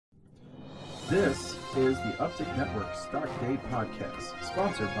This is the Uptick Network Stock Day Podcast,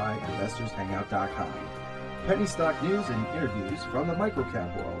 sponsored by InvestorsHangout.com. Penny stock news and interviews from the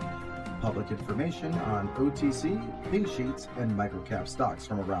microcap world. Public information on OTC, pink sheets, and microcap stocks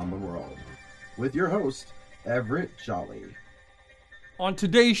from around the world. With your host, Everett Jolly. On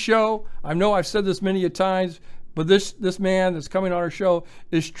today's show, I know I've said this many a times, but this man that's coming on our show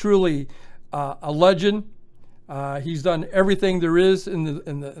is truly a legend. He's done everything there is in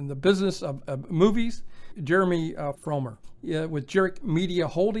the business of movies. Jeremy Fromer, with Jerrick Media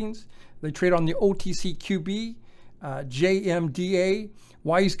Holdings. They trade on the OTCQB, JMDA.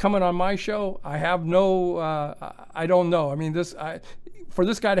 Why he's coming on my show, I have no, I don't know. I mean, for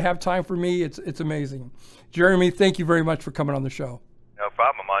this guy to have time for me, it's amazing. Jeremy, thank you very much for coming on the show. No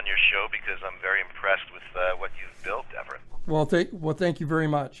problem. I'm on your show because I'm very impressed with what you've built, Everett. Well, thank you very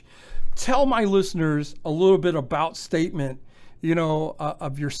much. Tell my listeners a little bit about Statement,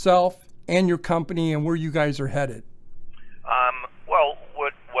 of yourself and your company and where you guys are headed. Well,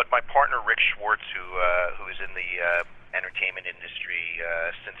 what my partner Rick Schwartz, who is in the entertainment industry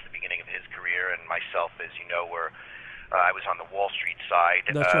since the beginning of his career, and myself, as you know, I was on the Wall Street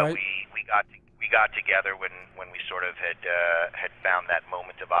side. That's right. We got together when we sort of had found that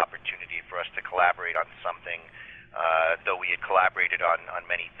moment of opportunity for us to collaborate on something. Though we had collaborated on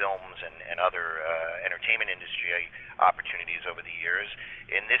many films and other entertainment industry opportunities over the years.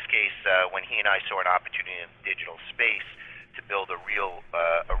 In this case, when he and I saw an opportunity in the digital space to build a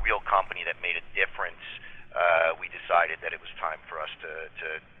real company that made a difference, we decided that it was time for us to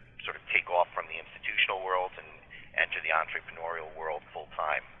sort of take off from the institutional world and enter the entrepreneurial world full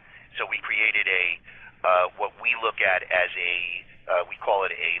time. So we created what we look at as we call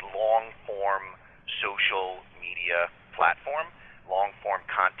it a long form social media platform, long-form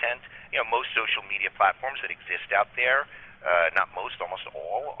content. Most social media platforms that exist out there, not most, almost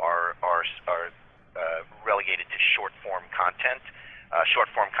all, are relegated to short-form content.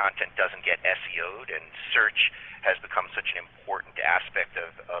 Short-form content doesn't get SEO'd, and search has become such an important aspect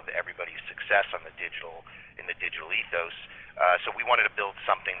of everybody's success in the digital ethos. So we wanted to build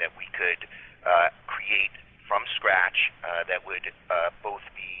something that we could create from scratch that would both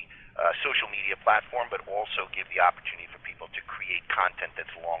be a social media platform, but also give the opportunity for people to create content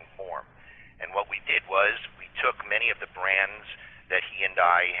that's long form. And what we did was we took many of the brands that he and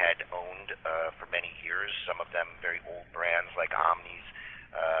I had owned for many years, some of them very old brands like Omni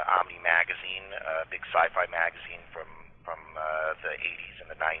magazine, big sci-fi magazine from the 80s and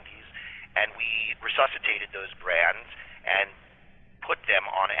the 90s, and we resuscitated those brands and put them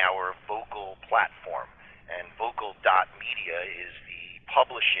on our Vocal platform. And Vocal.media is the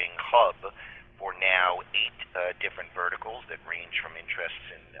publishing hub for now 8 different verticals that range from interests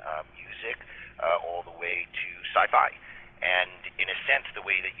in music all the way to sci-fi. And in a sense, the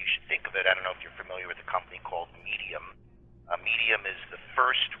way that you should think of it, I don't know if you're familiar with a company called Medium. Medium is the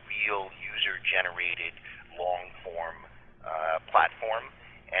first real user-generated long-form platform.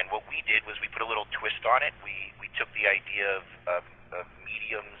 And what we did was we put a little twist on it. We took the idea of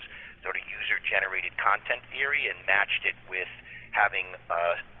Medium's sort of user-generated content theory and matched it with having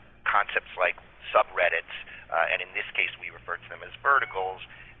concepts like subreddits, and in this case we refer to them as verticals,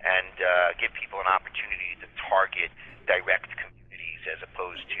 and give people an opportunity to target direct communities as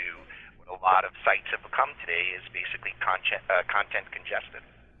opposed to what a lot of sites have become today is basically content congested.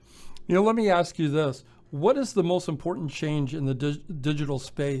 Let me ask you this. What is the most important change in the digital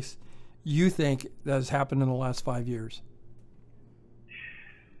space you think that has happened in the last 5 years?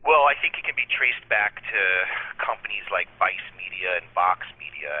 Well, I think it can be traced back to companies like Vice Media and Vox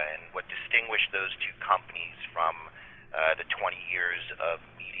Media, and what distinguished those two companies from the 20 years of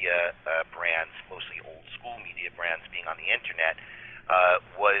media brands, mostly old school media brands being on the internet,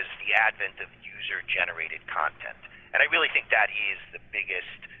 was the advent of user-generated content. And I really think that is the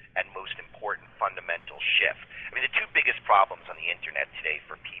biggest and most important fundamental shift. I mean, the two biggest problems on the internet today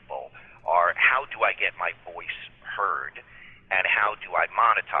for people are how do I get my voice heard, and how do I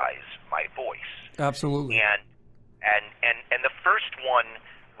monetize my voice? Absolutely. And the first one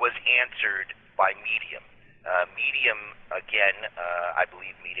was answered by Medium. Medium, again, I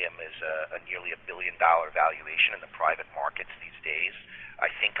believe Medium is a nearly $1 billion valuation in the private markets these days.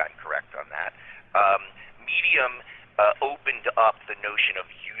 I think I'm correct on that. Medium opened up the notion of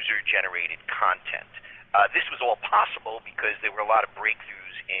user-generated content. This was all possible because there were a lot of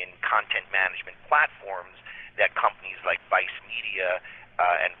breakthroughs in content management platforms that companies like Vice Media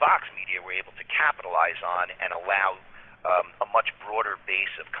and Vox Media were able to capitalize on and allow a much broader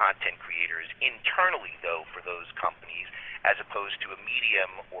base of content creators internally, though, for those companies, as opposed to a Medium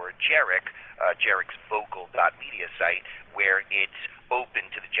or Jerrick's Vocal.media site, where it's open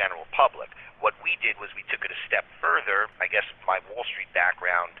to the general public. What my Wall Street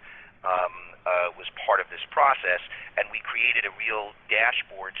background was part of this process, and we created a real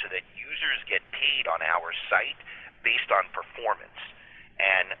dashboard so that users get paid on our site based on performance.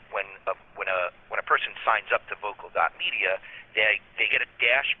 And when a person signs up to Vocal.media, they get a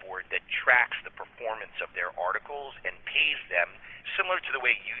dashboard that tracks the performance of their articles and pays them similar to the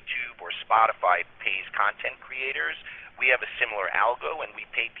way YouTube or Spotify pays content creators. We have a similar algo, and we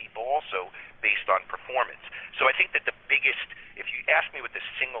pay people also based on performance. So I think that the biggest, if you ask me what the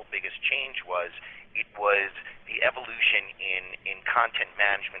single biggest change was, it was the evolution in content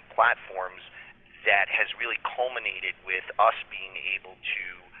management platforms that has really culminated with us being able to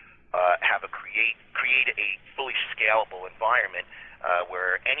create a fully scalable environment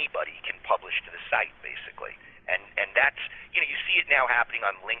where anybody can publish to the site, basically. And that's, you see it now happening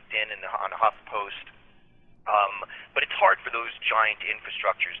on LinkedIn and on HuffPost, but it's hard for those giant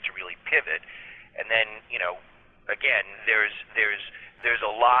infrastructures to really pivot. And then, again, there's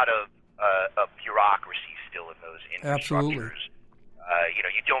a lot of bureaucracy still in those infrastructures. Absolutely.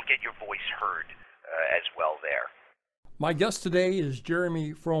 You don't get your voice heard as well there. My guest today is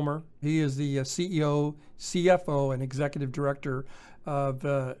Jeremy Fromer. He is the CEO, CFO, and Executive Director of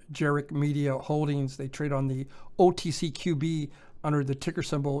Jerrick Media Holdings. They trade on the OTCQB under the ticker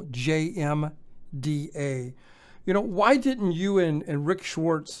symbol JMDA. Why didn't you and Rick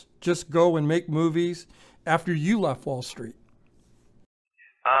Schwartz just go and make movies after you left Wall Street?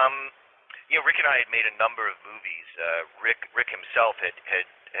 Rick and I had made a number of movies. Rick himself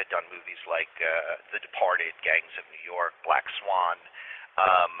had done movies like The Departed, Gangs of New York, Black Swan.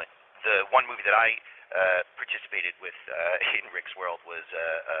 The one movie that I participated with in Rick's world was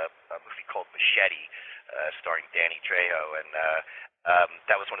a movie called Machete, starring Danny Trejo, and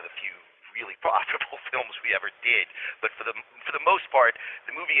that was one of the few really profitable films we ever did. But for the most part,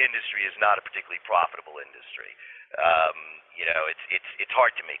 the movie industry is not a particularly profitable industry. It's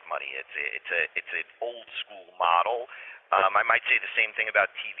hard to make money. It's an old school model. I might say the same thing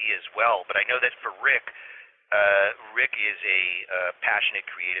about TV as well, but I know that for Rick is a passionate,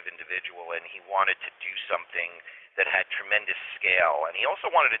 creative individual, and he wanted to do something that had tremendous scale, and he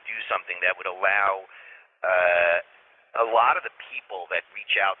also wanted to do something that would allow a lot of the people that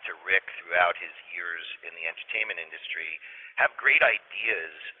reach out to Rick throughout his years in the entertainment industry have great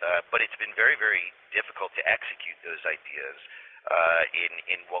ideas, but it's been very, very difficult to execute those ideas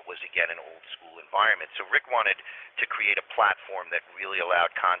in what was, again, an old school environment. So Rick wanted to create a platform that really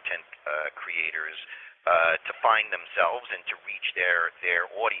allowed content creators to find themselves and to reach their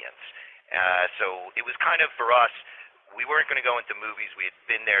audience. So it was kind of, for us, we weren't going to go into movies. We had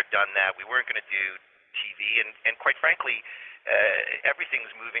been there, done that. We weren't going to do TV, and quite frankly, everything's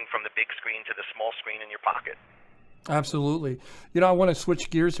moving from the big screen to the small screen in your pocket. Absolutely. I want to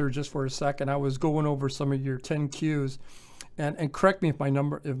switch gears here just for a second. I was going over some of your 10 Qs, and correct me if my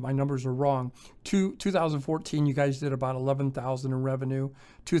numbers are wrong. 2014, you guys did about 11,000 in revenue.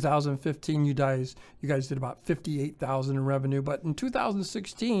 2015, you guys did about 58,000 in revenue. But in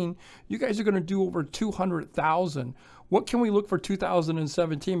 2016, you guys are going to do over 200,000. What can we look for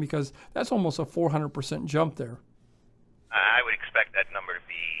 2017? Because that's almost a 400% jump there. I would expect that number to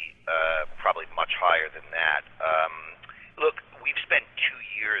be probably much higher than that. Look, we've spent 2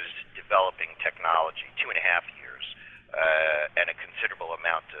 years developing technology, 2.5 years, and a considerable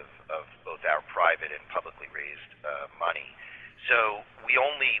amount of both our private and publicly raised money. So we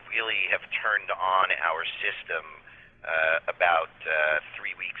only really have turned on our system about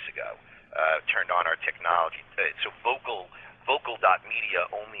 3 weeks ago. Turned on our technology. So Vocal.media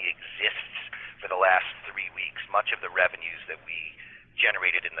only exists for the last 3 weeks. Much of the revenues that we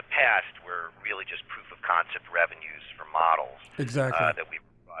generated in the past were really just proof of concept revenues for models. Exactly. That we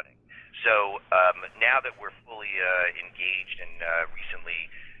were running. So now that we're fully engaged and recently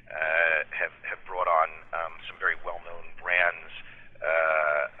have brought on some very well-known brands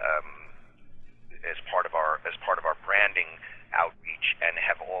as part of our branding outreach, and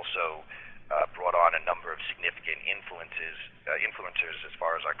have also brought on a number of significant influencers as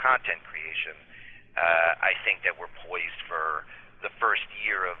far as our content creation. I think that we're poised for the first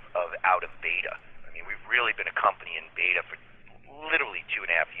year of out of beta. I mean, we've really been a company in beta for literally 2.5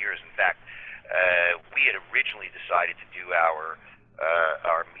 years. In fact, we had originally decided to do our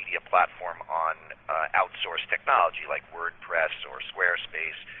media platform on outsourced technology like WordPress or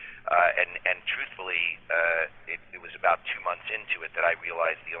Squarespace. And truthfully, it was about 2 months into it that I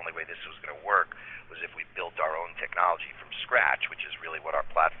realized the only way this was going to work was if we built our own technology from scratch, which is really what our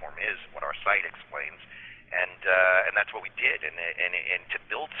platform is, what our site explains, and that's what we did. And to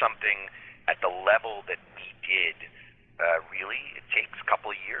build something at the level that we did really, it takes a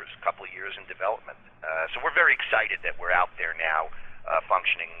couple of years in development. So we're very excited that we're out there now,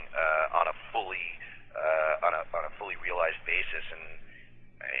 functioning on a fully realized basis, and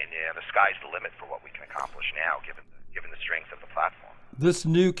the sky's the limit for what we can accomplish now, given the strength of the platform. This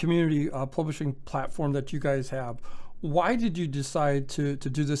new community publishing platform that you guys have, why did you decide to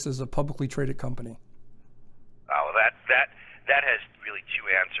do this as a publicly traded company? Well, that has really two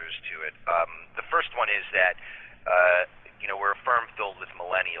answers to it. The first one is that we're a firm filled with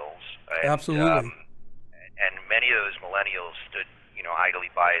millennials. Absolutely. And many of those millennials stood idly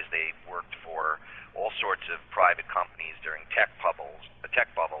by as they worked for all sorts of private companies during tech bubbles,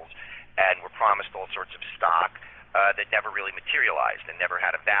 and were promised all sorts of stock that never really materialized and never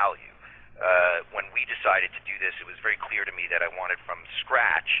had a value. When we decided to do this, it was very clear to me that I wanted from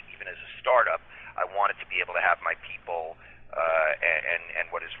scratch, even as a startup, I wanted to be able to have my people and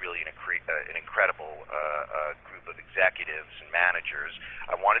what is really an incredible group of executives and managers.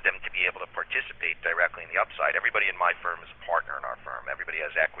 I wanted them to be able to participate directly in the upside. Everybody in my firm is a partner in our firm. Everybody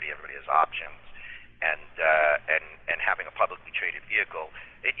has equity. Everybody has options. And having a publicly traded vehicle,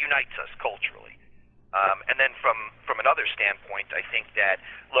 it unites us culturally. And then from another standpoint, I think that,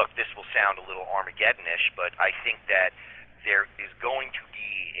 look, this will sound a little Armageddon-ish, but I think that there is going to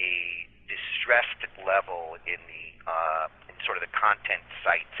be a distressed level in sort of the content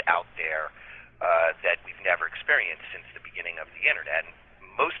sites out there that we've never experienced since the beginning of the internet. And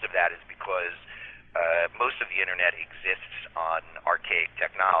most of that is because most of the internet exists on archaic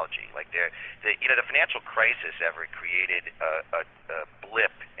technology. Like the financial crisis ever created a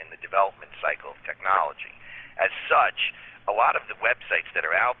blip in the development cycle of technology. As such, a lot of the websites that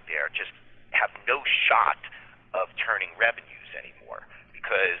are out there just have no shot of turning revenues anymore,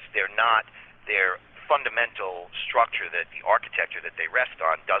 because their fundamental structure, that the architecture that they rest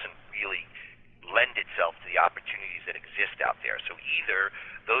on, doesn't really lend itself to the opportunities that exist out there. So either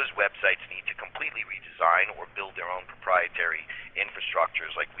those websites need to completely redesign or build their own proprietary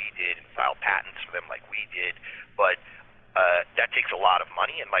infrastructures like we did and file patents for them like we did, but that takes a lot of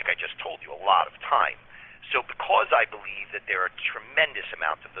money and, like I just told you, a lot of time. So because I believe that there are tremendous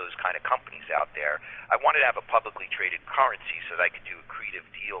amounts of those kind of companies out there, I wanted to have a publicly traded currency so that I could do accretive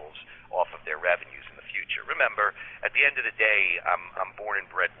deals off of their revenues in the future. Remember, at the end of the day, I'm born and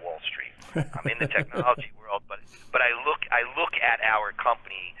bred Wall Street. I'm in the technology world, but I look at our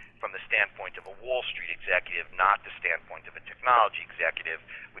company from the standpoint of a Wall Street executive, not the standpoint of a technology executive,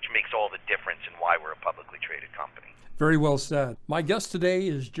 which makes all the difference in why we're a publicly traded company. Very well said. My guest today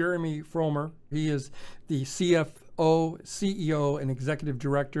is Jeremy Fromer. He is the CFO, CEO, and Executive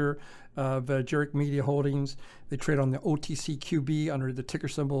Director of Jerrick Media Holdings. They trade on the OTCQB under the ticker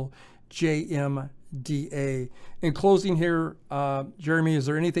symbol JMDA. In closing here, Jeremy, is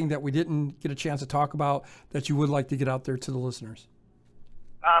there anything that we didn't get a chance to talk about that you would like to get out there to the listeners?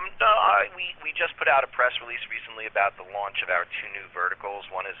 No, we just put out a press release recently about the launch of our two new verticals.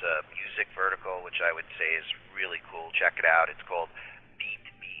 One is a music vertical, which I would say is really cool. Check it out. It's called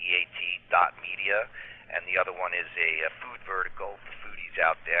beat.media, and the other one is a food vertical for foodies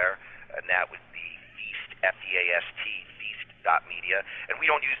out there, and that would be Feast, F-E-A-S-T, feast.media. And we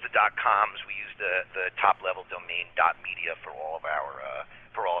don't use the .coms. We use the top-level domain .media for all of our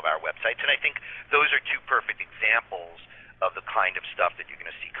websites. And I think those are two perfect examples of the kind of stuff that you're going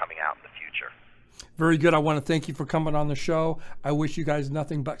to see coming out in the future. Very good. I want to thank you for coming on the show. I wish you guys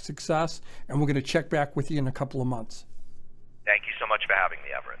nothing but success, and we're going to check back with you in a couple of months. Thank you so much for having me,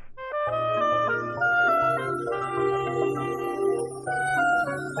 Everett.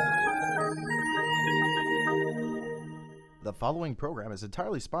 The following program is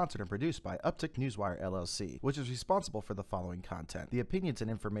entirely sponsored and produced by Uptick Newswire LLC, which is responsible for the following content. The opinions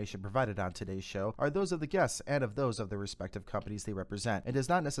and information provided on today's show are those of the guests and of those of the respective companies they represent, and does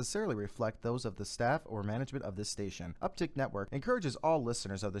not necessarily reflect those of the staff or management of this station. Uptick Network encourages all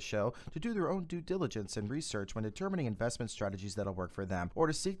listeners of the show to do their own due diligence and research when determining investment strategies that'll work for them, or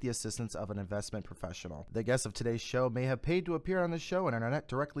to seek the assistance of an investment professional. The guests of today's show may have paid to appear on the show and are not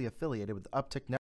directly affiliated with Uptick Network